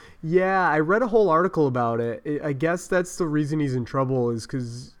 really? Yeah, I read a whole article about it. I guess that's the reason he's in trouble, is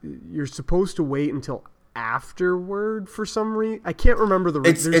because you're supposed to wait until afterward for some reason. I can't remember the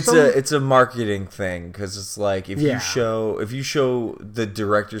reason. It's a marketing thing, because it's like if you show the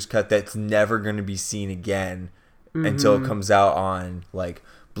director's cut that's never going to be seen again until it comes out on like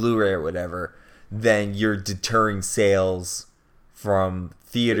Blu-ray or whatever, then you're deterring sales from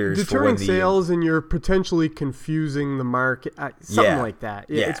theaters. And you're potentially confusing the market, something like that.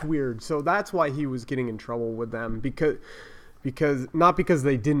 Yeah, it's weird. So that's why he was getting in trouble with them, because not because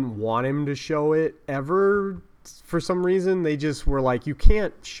they didn't want him to show it ever. For some reason, they just were like, you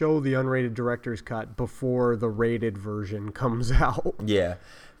can't show the unrated director's cut before the rated version comes out. Yeah.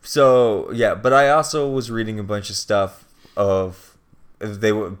 So, yeah, but I also was reading a bunch of stuff of a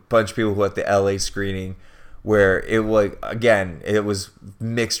bunch of people who at the LA screening where it was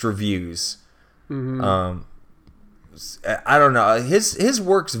mixed reviews. I don't know. His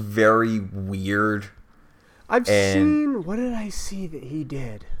work's very weird. What did I see that he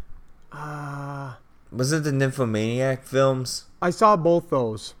did? Was it the Nymphomaniac films? I saw both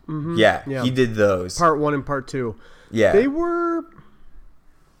those. Mm-hmm. Yeah, he did those. Part 1 and Part 2. Yeah. They were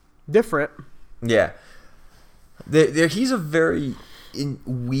different. Yeah. He's a very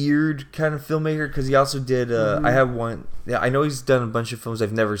weird kind of filmmaker, because he also did I have one. Yeah, I know he's done a bunch of films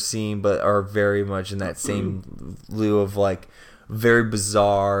I've never seen, but are very much in that same lieu of like very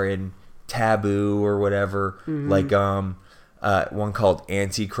bizarre and taboo or whatever. Like one called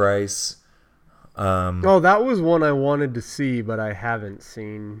Antichrist. That was one I wanted to see, but I haven't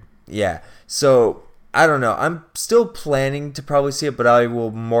seen. Yeah, so I don't know. I'm still planning to probably see it, but I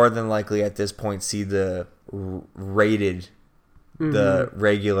will more than likely at this point see the rated, the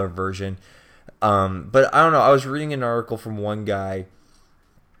regular version. But I don't know. I was reading an article from one guy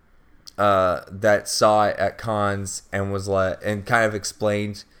that saw it at cons and was like, and kind of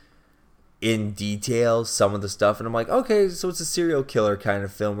explained in detail some of the stuff, and I'm like, okay, so it's a serial killer kind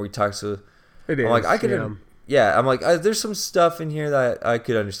of film where he talks to. It is. I'm like, I could. Yeah, I'm like, there's some stuff in here that I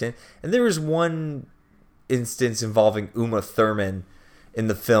could understand, and there was one instance involving Uma Thurman in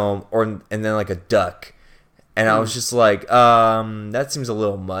the film, and then like a duck, and I was just like, that seems a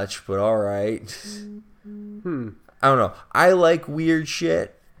little much, but all right. I don't know. I like weird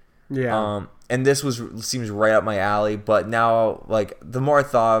shit. Yeah. and this seems right up my alley. But now, like, the more I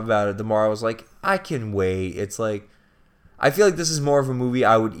thought about it, the more I was like, I can wait. It's like, I feel like this is more of a movie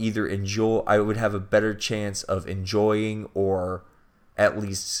I would either enjoy. I would have a better chance of enjoying, or at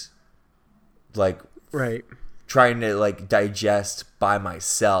least like trying to like digest by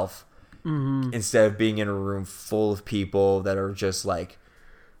myself, instead of being in a room full of people that are just like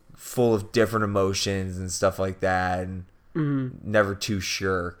full of different emotions and stuff like that, and never too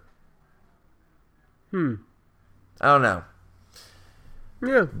sure. I don't know.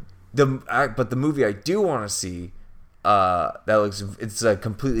 Yeah. But the movie I do want to see, it's a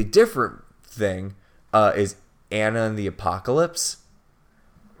completely different thing, is Anna and the Apocalypse.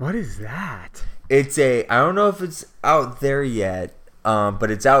 What is that? I don't know if it's out there yet,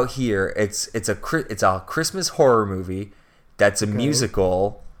 but it's out here. It's a Christmas horror movie that's a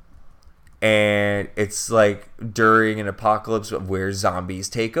musical, and it's like during an apocalypse where zombies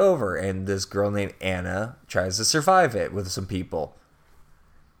take over, and this girl named Anna tries to survive it with some people.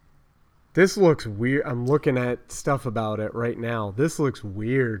 This looks weird. I'm looking at stuff about it right now. This looks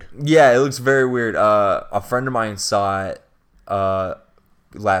weird. Yeah, it looks very weird. A friend of mine saw it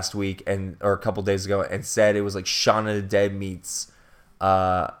last week or a couple days ago, and said it was like Shaun of the Dead meets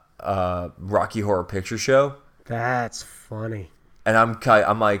Rocky Horror Picture Show. That's funny. And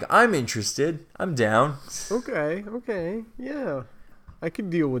I'm like, I'm interested. I'm down. Okay. Yeah. I could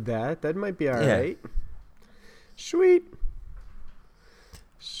deal with that. That might be all right. Sweet.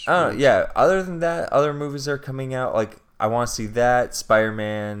 Yeah. Other than that, other movies are coming out. Like, I want to see that,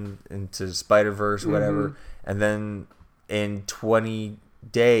 Spider-Man Into Spider-Verse, whatever. And then in 20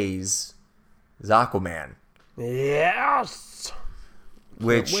 days is Aquaman. Yes.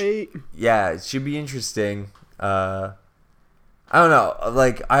 Which, wait. Yeah, it should be interesting. I don't know.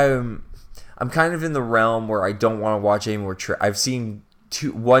 Like, I'm kind of in the realm where I don't want to watch any more. I've seen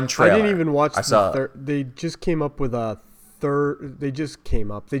one trailer. I didn't even watch the third. They just came up with a third. They just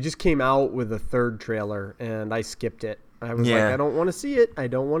came out with a third trailer, and I skipped it. I was like, I don't want to see it. I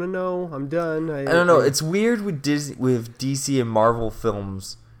don't want to know. I'm done. I don't know. It's weird with DC and Marvel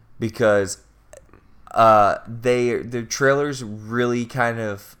films, because their trailers really kind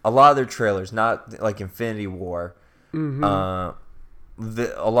of, a lot of their trailers, not like Infinity War.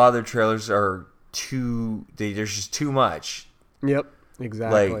 A lot of their trailers are there's just too much. Yep,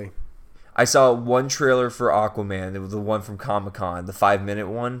 exactly. Like, I saw one trailer for Aquaman. It was the one from Comic-Con, the 5-minute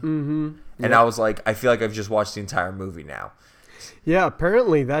one. And I was like, I feel like I've just watched the entire movie now. Yeah,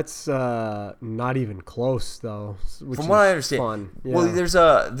 apparently that's not even close, though. From what I understand, fun. Yeah. Well, there's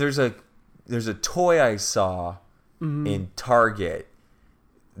a toy I saw in Target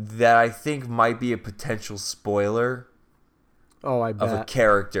that I think might be a potential spoiler. Oh, I bet. Of a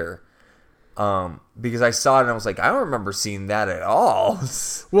character. Because I saw it and I was like, I don't remember seeing that at all.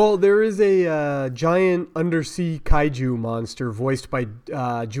 Well, there is a giant undersea kaiju monster voiced by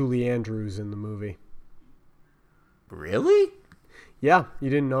Julie Andrews in the movie. Really? Yeah, you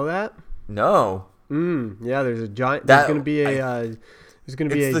didn't know that? No. Yeah, there's a giant. There's going to be a. There's going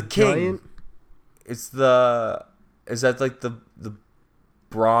to be a giant. It's the. Is that like the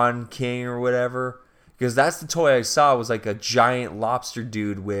Brawn King or whatever? Because that's the toy I saw, was like a giant lobster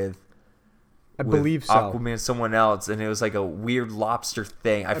dude with. I believe so. Aquaman, someone else, and it was like a weird lobster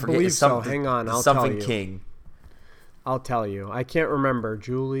thing. I forget. Believe so. Hang on, I'll tell you. King. I'll tell you. I can't remember.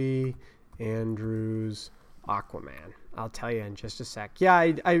 Julie Andrews Aquaman. I'll tell you in just a sec. Yeah,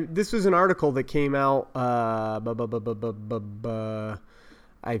 I this was an article that came out. I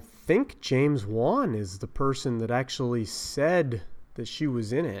think James Wan is the person that actually said that she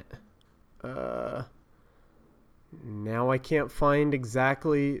was in it. Now I can't find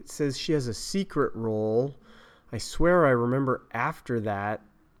exactly. It says she has a secret role. I swear I remember after that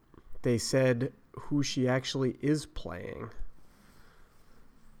they said who she actually is playing.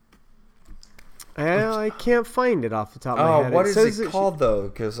 I can't find it off the top of my head. What is it called, though?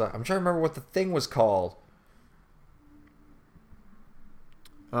 Because I'm trying to remember what the thing was called.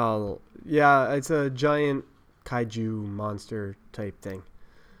 Oh, yeah, it's a giant kaiju monster type thing.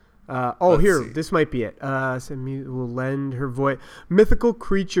 This might be it. Will lend her voice. Mythical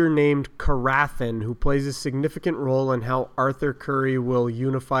creature named Carathan, who plays a significant role in how Arthur Curry will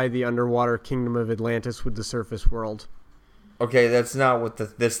unify the underwater kingdom of Atlantis with the surface world. Okay, that's not what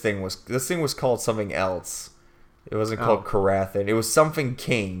this thing was. This thing was called something else. It wasn't called Carathan. It was something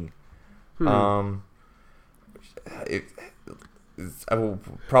King. We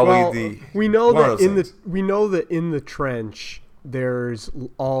know that in the trench there's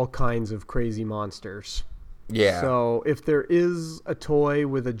all kinds of crazy monsters. Yeah. So if there is a toy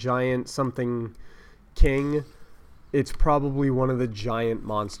with a giant something king, it's probably one of the giant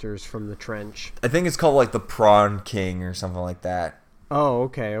monsters from the trench. I think it's called like the Prawn King or something like that. Oh,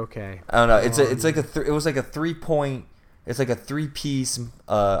 okay. I don't know. It's like it was like a 3-point. It's like a 3-piece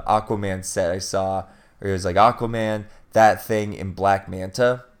Aquaman set I saw. Or it was like Aquaman, that thing, and Black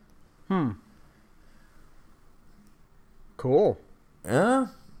Manta. Cool. Yeah.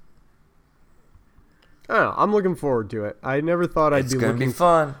 I don't know. I'm looking forward to it. I never thought I'd It's gonna be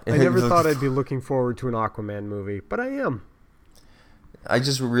fun. I never thought I'd be looking forward to an Aquaman movie, but I am. I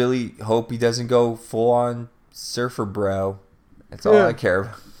just really hope he doesn't go full on surfer bro. That's all I care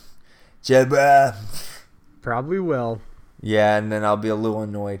about. Jebra. Probably will. Yeah, and then I'll be a little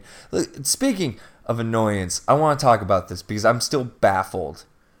annoyed. Look, speaking of annoyance, I want to talk about this because I'm still baffled.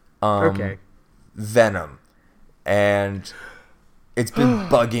 Okay. Venom. And it's been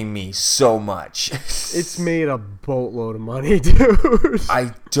bugging me so much. It's made a boatload of money, dude.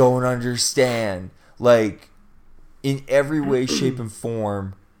 I don't understand. Like, in every way, shape, and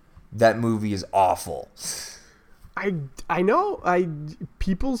form, that movie is awful. I know.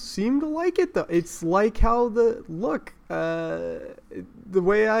 People seem to like it though. It's like how the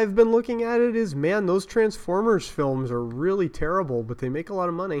way I've been looking at it is, man, those Transformers films are really terrible, but they make a lot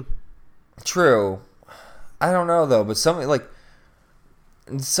of money. True. I don't know though, but something like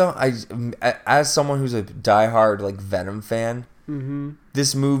as someone who's a diehard like Venom fan,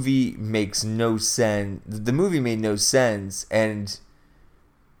 this movie makes no sense. The movie made no sense, and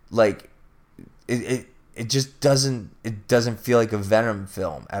like it just doesn't feel like a Venom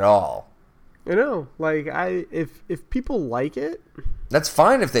film at all. I know, like if people like it, that's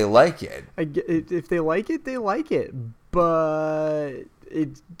fine if they like it. If they like it, they like it, but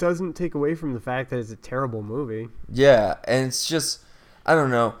it doesn't take away from the fact that it's a terrible movie. Yeah, and it's just, I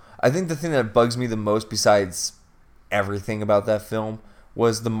don't know. I think the thing that bugs me the most, besides everything about that film,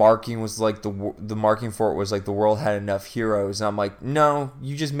 was the marking was like the marking for it was like the world had enough heroes, and I'm like, no,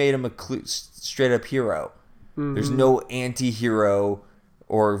 you just made him a straight up hero. There's no anti-hero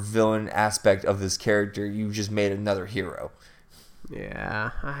or villain aspect of this character. You just made another hero. Yeah.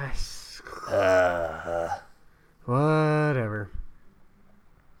 Whatever.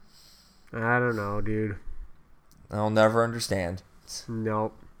 I don't know, dude. I'll never understand.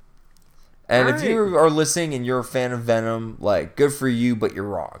 Nope. And if you are listening and you're a fan of Venom, like, good for you, but you're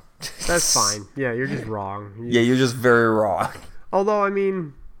wrong. That's fine. Yeah, you're just wrong. You're just very wrong. Although, I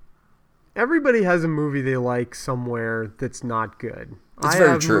mean, everybody has a movie they like somewhere that's not good. It's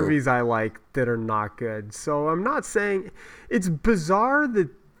very have true. Movies I like that are not good. So I'm not saying... It's bizarre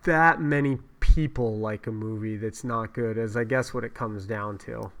that many people like a movie that's not good, is I guess what it comes down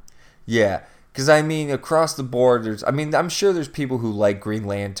to. Yeah, because I mean, across the board, I'm sure there's people who like Green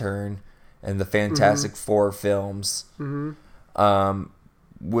Lantern and the Fantastic Four films,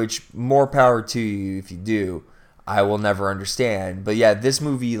 which more power to you if you do. I will never understand, but yeah, this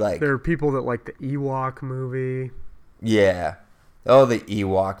movie, like, there are people that like the Ewok movie. Yeah, the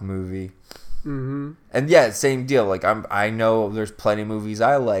Ewok movie. And yeah, same deal. Like, I know there's plenty of movies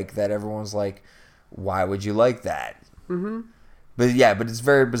I like that everyone's like, why would you like that? But yeah, but it's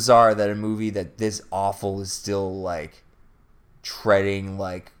very bizarre that a movie that this awful is still like treading,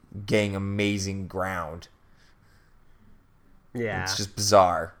 like, getting amazing ground. Yeah. It's just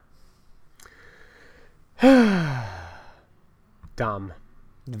bizarre. Dumb.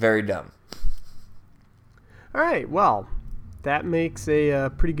 Very dumb. All right, well, that makes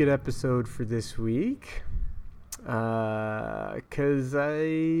a pretty good episode for this week. Because I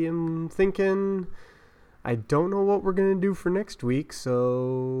am thinking... I don't know what we're going to do for next week,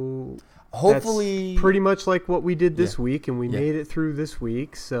 so hopefully that's pretty much like what we did this week, and we made it through this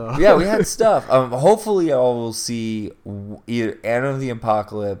week. So yeah, we had stuff. Hopefully I will see either Anna of the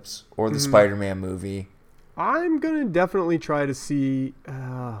Apocalypse or the Spider-Man movie. I'm going to definitely try to see...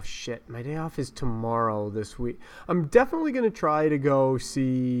 Oh, shit. My day off is tomorrow this week. I'm definitely going to try to go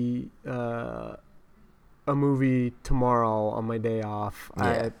see... a movie tomorrow on my day off.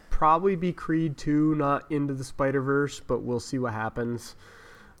 Yeah. I'd probably be Creed 2, not Into the Spider-Verse, but we'll see what happens.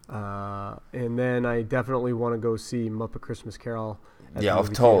 And then I definitely want to go see Muppet Christmas Carol at the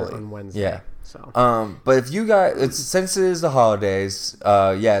movie theater on Wednesday. Yeah. So. But if you guys, since it is the holidays,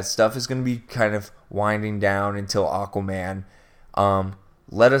 stuff is going to be kind of winding down until Aquaman.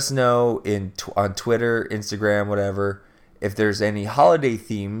 Let us know on Twitter, Instagram, whatever, if there's any holiday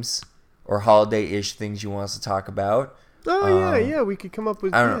themes or holiday-ish things you want us to talk about. Oh yeah, we could come up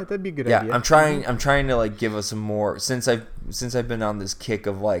with that'd be a good idea. Yeah, I'm trying to like give us some more since I've been on this kick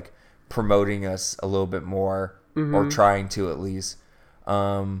of like promoting us a little bit more or trying to at least.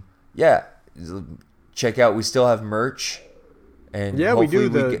 Check out, we still have merch, and we do.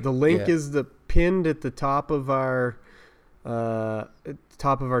 The link is pinned at the top of our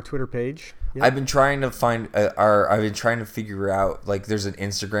top of our Twitter page. Yep. I've been trying to find I've been trying to figure out, like, there's an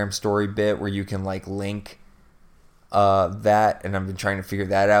Instagram story bit where you can, like, link that, and I've been trying to figure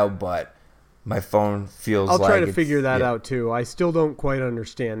that out, but my phone feels I'll like try to figure that out too. I still don't quite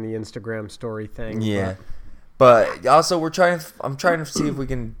understand the Instagram story thing. Yeah. But also I'm trying to see if we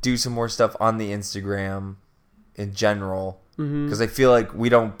can do some more stuff on the Instagram in general, because I feel like we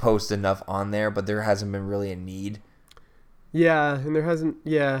don't post enough on there, but there hasn't been really a need. Yeah, and there hasn't.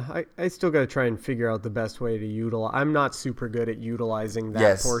 Yeah, I still got to try and figure out the best way to utilize. I'm not super good at utilizing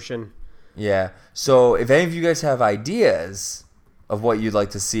that portion. Yeah. So if any of you guys have ideas of what you'd like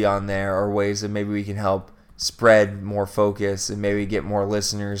to see on there, or ways that maybe we can help spread more focus and maybe get more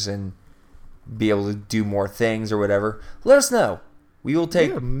listeners and be able to do more things or whatever, let us know. We will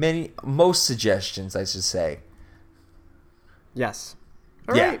take most suggestions, I should say. Yes.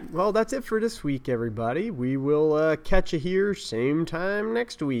 All right. Well, that's it for this week, everybody. We will catch you here same time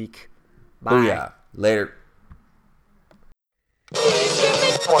next week. Bye. Booyah. Later.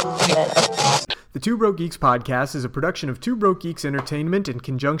 The Two Broke Geeks podcast is a production of Two Broke Geeks Entertainment in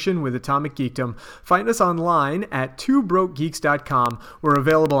conjunction with Atomic Geekdom. Find us online at twobrokegeeks.com. We're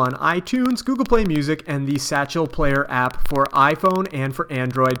available on iTunes, Google Play Music, and the Satchel Player app for iPhone and for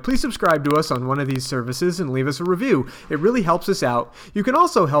Android. Please subscribe to us on one of these services and leave us a review. It really helps us out. You can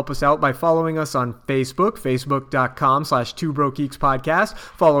also help us out by following us on Facebook, facebook.com/twobrokegeekspodcast,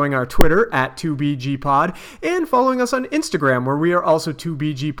 following our Twitter at 2BGPod, and following us on Instagram, where we are also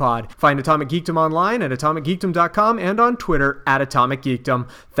 2BGPod. Find Atomic Geekdom online at atomicgeekdom.com and on Twitter at Atomic Geekdom.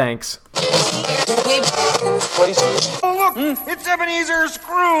 Thanks. Oh, look! It's Ebenezer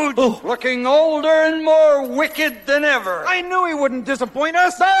Scrooge! Looking older and more wicked than ever. I knew he wouldn't disappoint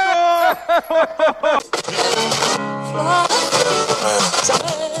us! Bah!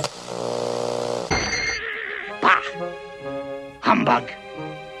 Humbug!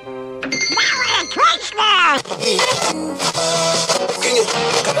 Merry Christmas!